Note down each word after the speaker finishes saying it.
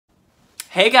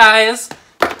Hey guys!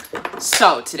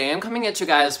 So, today I'm coming at you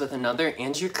guys with another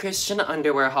Andrew Christian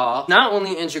underwear haul. Not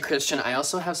only Andrew Christian, I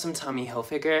also have some Tommy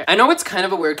Hilfiger. I know it's kind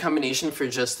of a weird combination for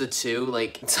just the two,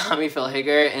 like Tommy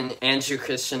Hilfiger and Andrew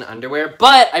Christian underwear,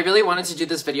 but I really wanted to do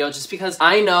this video just because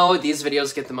I know these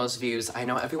videos get the most views. I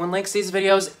know everyone likes these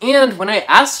videos, and when I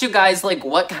asked you guys like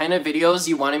what kind of videos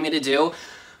you wanted me to do,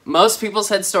 most people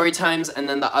said story times, and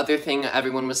then the other thing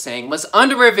everyone was saying was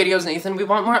underwear videos. Nathan, we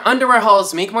want more underwear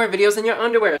hauls. Make more videos in your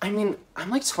underwear. I mean, I'm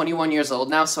like 21 years old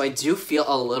now, so I do feel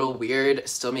a little weird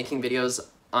still making videos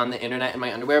on the internet in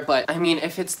my underwear, but I mean,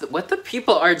 if it's what the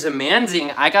people are demanding,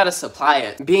 I gotta supply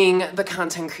it. Being the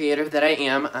content creator that I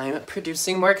am, I'm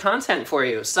producing more content for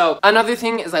you. So another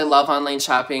thing is I love online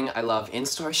shopping. I love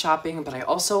in-store shopping, but I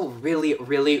also really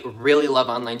love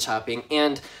online shopping,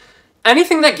 and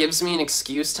anything that gives me an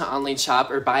excuse to online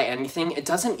shop or buy anything, it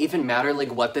doesn't even matter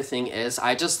like what the thing is.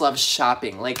 I just love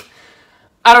shopping. Like,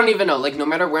 I don't even know, like no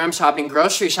matter where I'm shopping,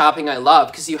 grocery shopping I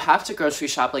love because you have to grocery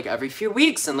shop like every few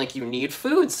weeks and like you need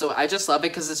food. So I just love it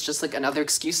because it's just like another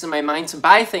excuse in my mind to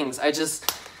buy things.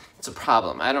 It's a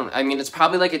problem. I mean, it's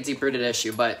probably like a deep-rooted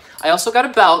issue, but I also got a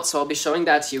belt, so I'll be showing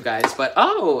that to you guys. But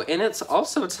oh, and it's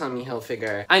also Tommy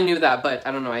Hilfiger. I knew that, but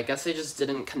I don't know. I guess I just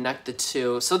didn't connect the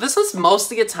two. So this is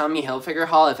mostly a Tommy Hilfiger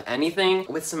haul, if anything,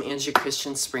 with some Andrew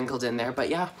Christian sprinkled in there. But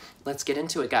yeah, let's get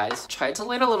into it, guys. Tried to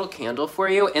light a little candle for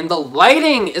you, and the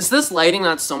lighting, is this lighting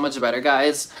not so much better,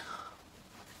 guys?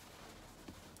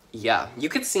 Yeah, you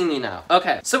could see me now.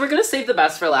 Okay, so we're gonna save the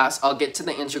best for last. I'll get to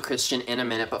the Andrew Christian in a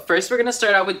minute, but first we're gonna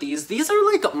start out with these. These are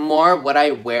like more what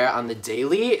I wear on the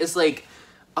daily. Is like,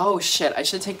 oh shit, I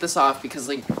should take this off because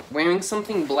like wearing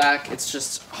something black, it's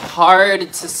just hard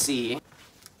to see.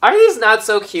 Are these not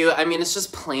so cute? I mean, it's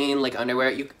just plain like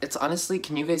underwear. It's honestly,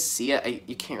 can you guys see it?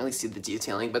 You can't really see the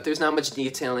detailing, but there's not much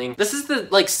detailing. This is the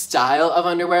like style of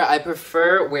underwear I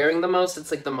prefer wearing the most.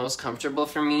 It's like the most comfortable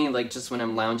for me, like just when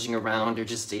I'm lounging around or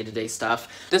just day-to-day stuff.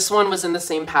 This one was in the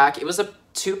same pack. It was a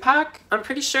 2-pack, I'm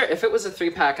pretty sure. If it was a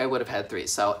 3-pack, I would have had 3.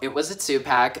 So it was a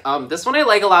 2-pack. This one I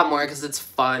like a lot more because it's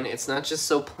fun. It's not just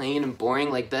so plain and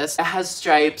boring like this. It has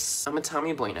stripes. I'm a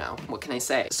Tommy boy now. What can I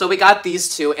say? So we got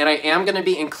these two, and I am going to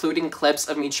be including clips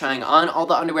of me trying on all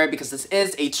the underwear because this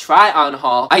is a try-on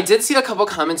haul. I did see a couple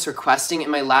comments requesting in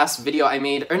my last video I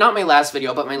made, or not my last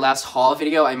video, but my last haul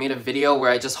video. I made a video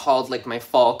where I just hauled like my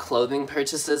fall clothing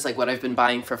purchases, like what I've been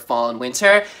buying for fall and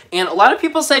winter. And a lot of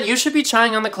people said, you should be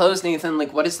trying on the clothes, Nathan.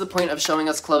 Like, what is the point of showing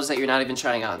us clothes that you're not even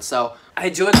trying on? So I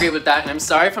do agree with that, and I'm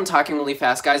sorry if I'm talking really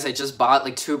fast, guys. I just bought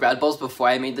like 2 Red Bulls before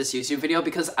I made this YouTube video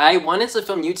because I wanted to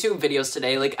film YouTube videos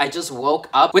today. Like, I just woke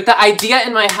up with the idea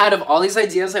in my head of all these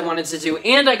ideas I wanted to do,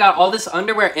 and I got all this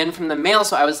underwear in from the mail,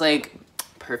 so I was like,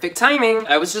 perfect timing.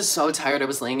 I was just so tired. I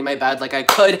was laying in my bed like I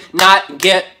could not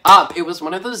get up. It was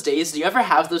one of those days. Do you ever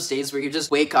have those days where you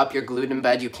just wake up, you're glued in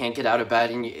bed, you can't get out of bed,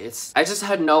 and I just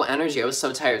had no energy. I was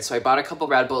so tired. So I bought a couple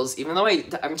Red Bulls, even though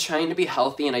I'm trying to be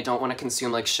healthy and I don't want to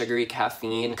consume like sugary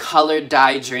caffeine, colored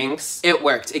dye drinks. It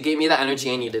worked. It gave me the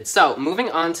energy I needed. So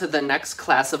moving on to the next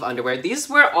class of underwear. These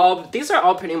are all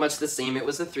pretty much the same. It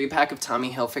was a 3-pack of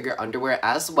Tommy Hilfiger underwear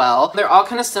as well. They're all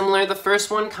kind of similar. The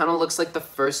first one kind of looks like the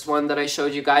first one that I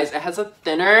showed you guys. It has a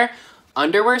thinner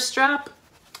underwear strap,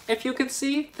 if you could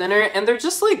see, thinner, and they're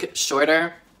just like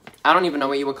shorter. I don't even know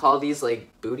what you would call these, like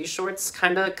booty shorts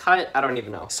kind of cut. I don't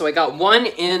even know. So I got one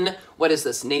in, what is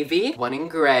this, navy, one in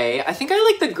gray. I think I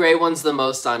like the gray ones the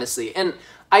most, honestly, and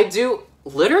I do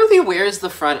literally, where's the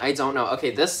front? I don't know. Okay,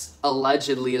 this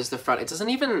allegedly is the front. It doesn't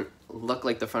even look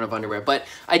like the front of underwear, but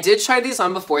I did try these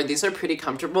on before. These are pretty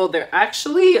comfortable. They're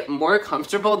actually more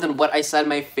comfortable than what I said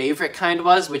my favorite kind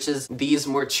was, which is these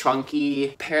more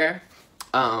chunky pair.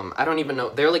 I don't even know.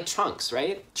 They're like trunks,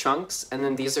 right? Trunks. And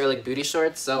then these are like booty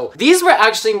shorts. So these were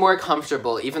actually more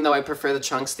comfortable, even though I prefer the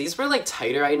trunks. These were like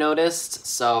tighter, I noticed.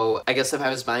 So I guess if I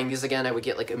was buying these again, I would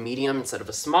get like a medium instead of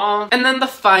a small. And then the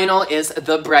final is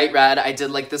the bright red. I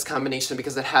did like this combination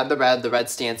because it had the red. The red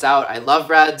stands out. I love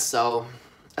red, so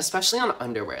especially on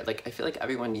underwear. Like, I feel like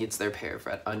everyone needs their pair of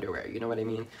red underwear. You know what I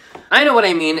mean? I know what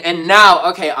I mean. And now,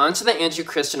 okay, on to the Andrew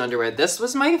Christian underwear. This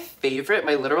was my favorite,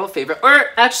 my literal favorite. Or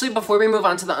actually, before we move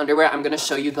on to the underwear, I'm going to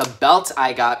show you the belt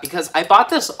I got because I bought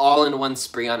this all in one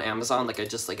spree on Amazon. Like, I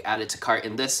just like added to cart,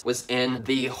 and this was in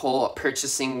the whole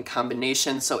purchasing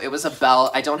combination. So it was a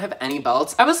belt. I don't have any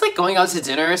belts. I was like going out to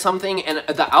dinner or something, and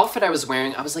the outfit I was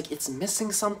wearing, I was like, it's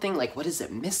missing something. Like, what is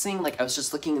it missing? Like, I was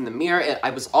just looking in the mirror. I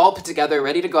was all put together,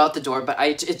 ready to go out the door, but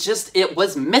it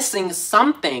was missing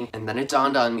something. And then it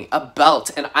dawned on me, a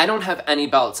belt. And I don't have any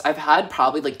belts. I've had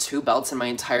probably like 2 belts in my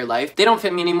entire life. They don't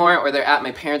fit me anymore, or they're at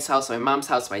my parents' house, my mom's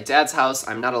house, my dad's house.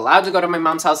 I'm not allowed to go to my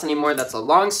mom's house anymore. That's a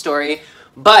long story.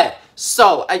 But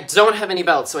So, I don't have any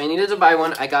belts, so I needed to buy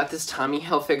one. I got this Tommy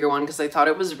Hilfiger one because I thought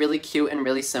it was really cute and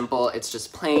really simple. It's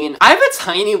just plain. I have a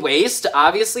tiny waist,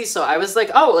 obviously, so I was like,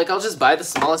 oh, like, I'll just buy the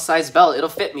smallest size belt. It'll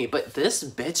fit me. But this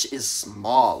bitch is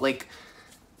small. Like,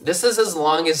 this is as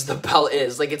long as the belt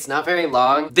is. Like, it's not very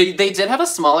long. They did have a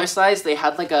smaller size. They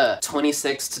had, like, a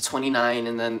 26 to 29,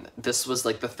 and then this was,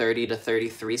 like, the 30 to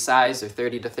 33 size, or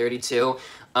 30 to 32.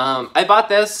 I bought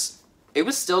this. It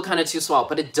was still kind of too small,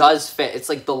 but it does fit. It's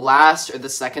like the last or the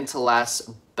second to last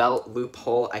belt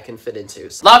loophole I can fit into.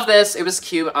 So, love this. It was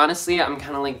cute. Honestly, I'm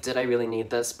kind of like, did I really need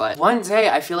this? But one day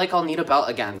I feel like I'll need a belt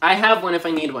again. I have one if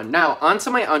I need one. Now, onto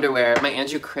my underwear, my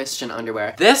Andrew Christian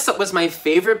underwear. This was my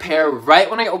favorite pair right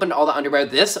when I opened all the underwear.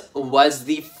 This was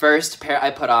the first pair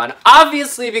I put on.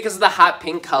 Obviously, because of the hot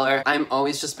pink color. I'm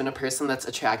always just been a person that's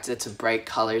attracted to bright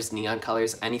colors, neon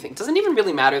colors, anything. It doesn't even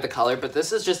really matter the color, but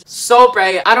this is just so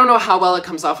bright. I don't know how well it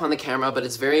comes off on the camera, but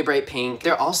it's very bright pink.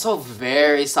 They're also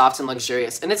very soft and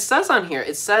luxurious. And it says on here,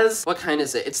 it says, what kind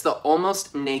is it? It's the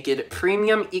Almost Naked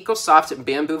Premium Eco Soft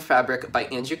Bamboo Fabric by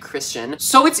Andrew Christian.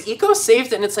 So it's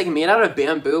eco-safe and it's like made out of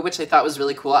bamboo, which I thought was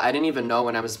really cool. I didn't even know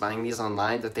when I was buying these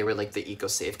online that they were like the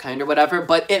eco-safe kind or whatever,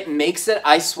 but it makes it,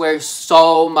 I swear,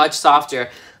 so much softer.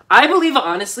 I believe,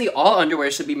 honestly, all underwear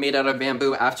should be made out of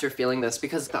bamboo after feeling this,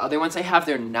 because the other ones I have,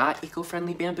 they're not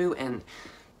eco-friendly bamboo and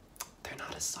they're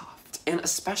not as soft. And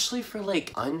especially for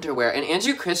like underwear. And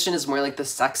Andrew Christian is more like the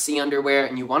sexy underwear,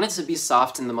 and you want it to be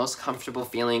soft and the most comfortable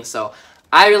feeling. So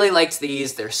I really liked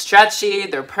these. They're stretchy,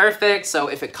 they're perfect. So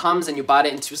if it comes and you bought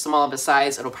it in too small of a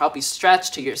size, it'll probably stretch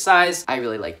to your size. I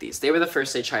really like these. They were the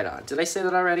first I tried on. Did I say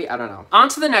that already? I don't know. On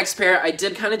to the next pair. I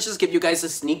did kind of just give you guys a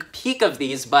sneak peek of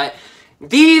these, but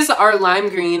these are lime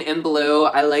green and blue.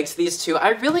 I liked these too. I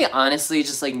really honestly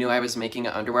just like knew I was making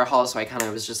an underwear haul, so I kind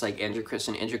of was just like Andrew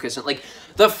Christian. Like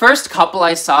the first couple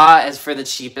I saw as for the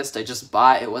cheapest I just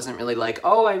bought. It wasn't really like,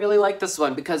 oh, I really like this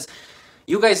one, because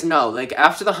you guys know, like,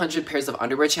 after the 100 pairs of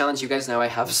underwear challenge, you guys know I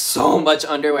have so much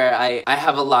underwear. I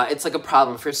have a lot. It's like a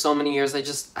problem. For so many years,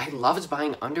 I loved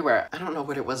buying underwear. I don't know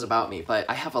what it was about me, but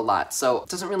I have a lot. So it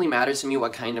doesn't really matter to me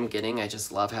what kind I'm getting. I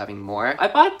just love having more. I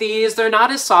bought these. They're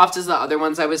not as soft as the other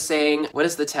ones I was saying. What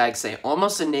does the tag say?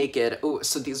 Almost a naked. Ooh,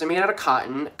 so these are made out of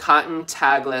cotton. Cotton,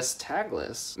 tagless.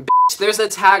 Tagless? There's a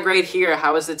tag right here.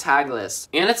 How is it tagless?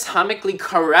 Anatomically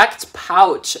correct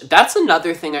pouch. That's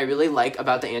another thing I really like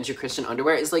about the Andrew Christian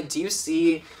underwear is like, do you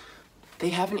see they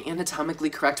have an anatomically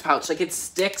correct pouch? Like, it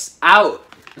sticks out.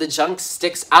 The junk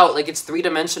sticks out like it's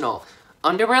three-dimensional.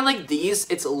 Underwear like these,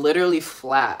 it's literally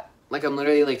flat. Like, I'm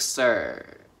literally like, sir.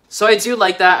 So I do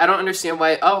like that. I don't understand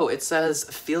why. Oh, it says,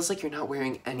 feels like you're not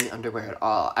wearing any underwear at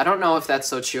all. I don't know if that's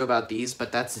so true about these, but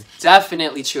that's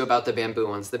definitely true about the bamboo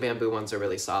ones. The bamboo ones are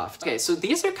really soft. Okay, so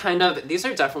these are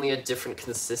definitely a different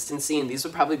consistency, and these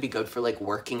would probably be good for like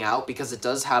working out because it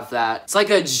does have that, it's like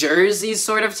a jersey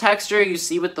sort of texture you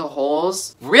see with the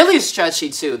holes. Really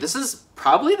stretchy too. This is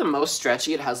probably the most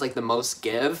stretchy. It has like the most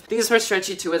give. These were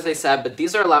stretchy too, as I said, but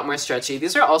these are a lot more stretchy.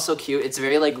 These are also cute. It's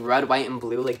very like red, white, and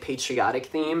blue, like patriotic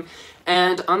theme.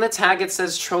 And on the tag it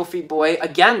says Trophy Boy.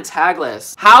 Again,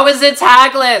 tagless. How is it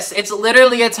tagless? It's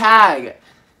literally a tag.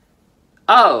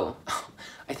 Oh,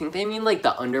 I think they mean like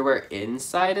the underwear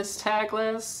inside is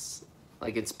tagless.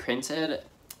 Like it's printed.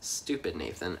 Stupid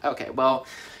Nathan. Okay, well,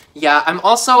 yeah,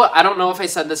 I don't know if I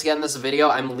said this yet in this video,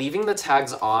 I'm leaving the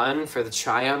tags on for the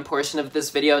try-on portion of this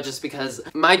video just because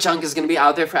my junk is going to be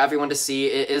out there for everyone to see.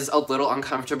 It is a little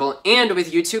uncomfortable, and with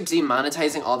YouTube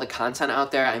demonetizing all the content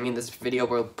out there, I mean, this video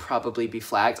will probably be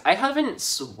flagged. I haven't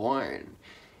sworn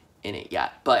in it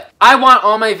yet, but I want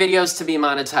all my videos to be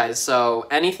monetized, so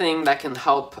anything that can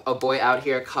help a boy out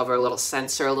here cover a little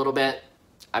censor a little bit,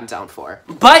 I'm down for.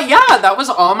 But yeah, that was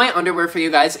all my underwear for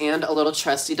you guys and a little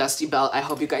trusty dusty belt. I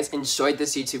hope you guys enjoyed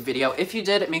this YouTube video. If you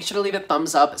did, make sure to leave a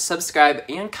thumbs up, subscribe,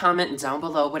 and comment down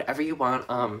below whatever you want.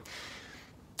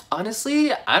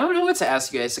 Honestly, I don't know what to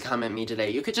ask you guys to comment me today.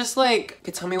 You could just like,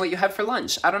 tell me what you had for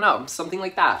lunch. I don't know, something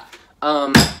like that.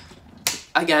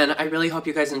 Again, I really hope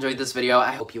you guys enjoyed this video.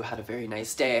 I hope you had a very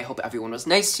nice day. I hope everyone was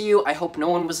nice to you. I hope no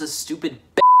one was a stupid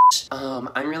bitch.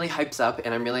 I'm really hyped up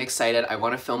and I'm really excited. I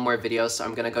want to film more videos, so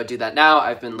I'm gonna go do that now.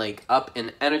 I've been like up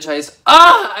and energized.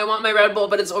 I want my Red Bull,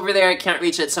 but it's over there. I can't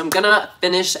reach it, so I'm gonna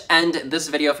end this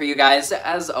video for you guys.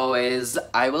 As always,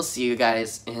 I will see you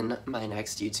guys in my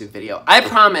next YouTube video. I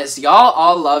promise, y'all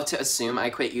all love to assume I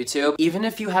quit YouTube. Even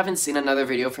if you haven't seen another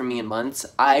video from me in months,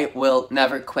 I will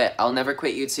never quit. I'll never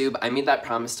quit YouTube. I made that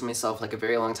promise to myself like a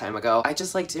very long time ago. I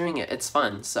just like doing it. It's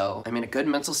fun. So I'm in a good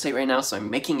mental state right now, so I'm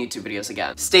making YouTube videos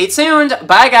again. Stay tuned.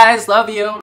 Bye guys. Love you.